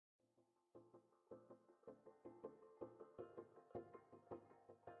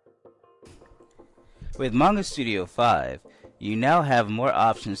With Manga Studio 5, you now have more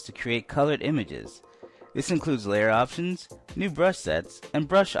options to create colored images. This includes layer options, new brush sets, and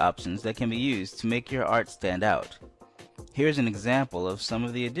brush options that can be used to make your art stand out. Here's an example of some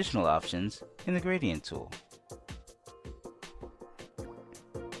of the additional options in the gradient tool.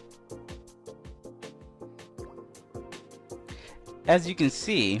 As you can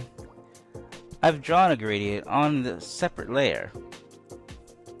see, I've drawn a gradient on the separate layer.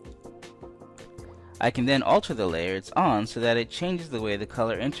 I can then alter the layer it's on so that it changes the way the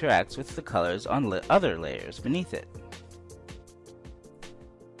color interacts with the colors on other layers beneath it.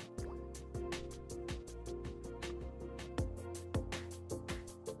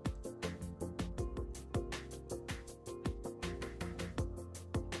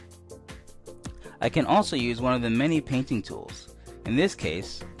 I can also use one of the many painting tools. In this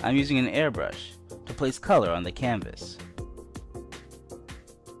case, I'm using an airbrush to place color on the canvas.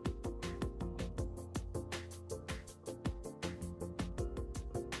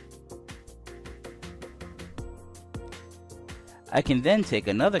 I can then take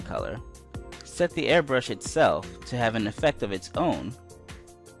another color, set the airbrush itself to have an effect of its own,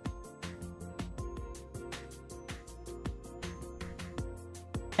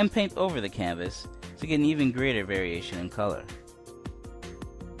 and paint over the canvas to get an even greater variation in color.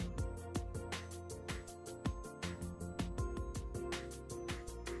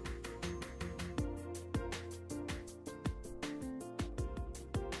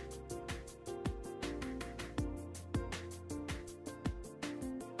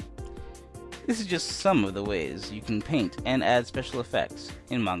 This is just some of the ways you can paint and add special effects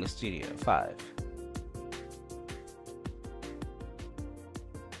in Manga Studio 5.